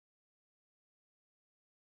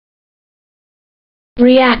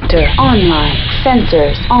Reactor online.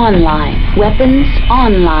 Sensors online. Weapons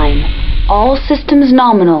online. All systems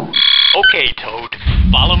nominal. Okay, Toad.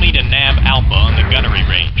 Follow me to Nav Alpha on the gunnery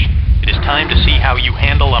range. It is time to see how you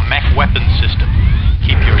handle a mech weapons system.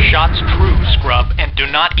 Keep your shots true, Scrub, and do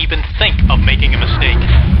not even think of making a mistake.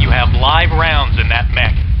 You have live rounds in that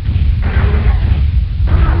mech.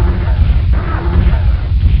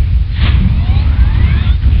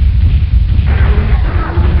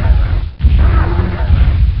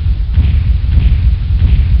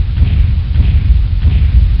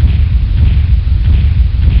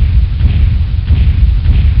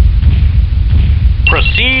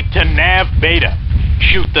 Proceed to Nav Beta.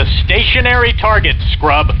 Shoot the stationary target,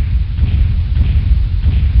 Scrub.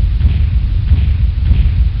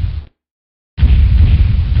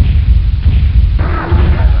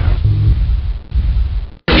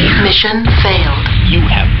 Mission failed. You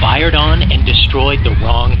have fired on and destroyed the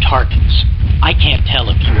wrong targets. I can't tell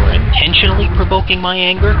if you are intentionally provoking my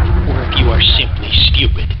anger or if you are simply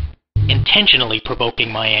stupid. Intentionally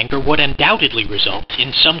provoking my anger would undoubtedly result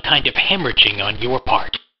in some kind of hemorrhaging on your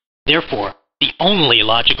part. Therefore, the only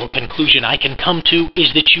logical conclusion I can come to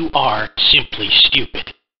is that you are simply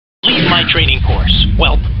stupid. Leave my training course,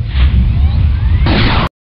 whelp.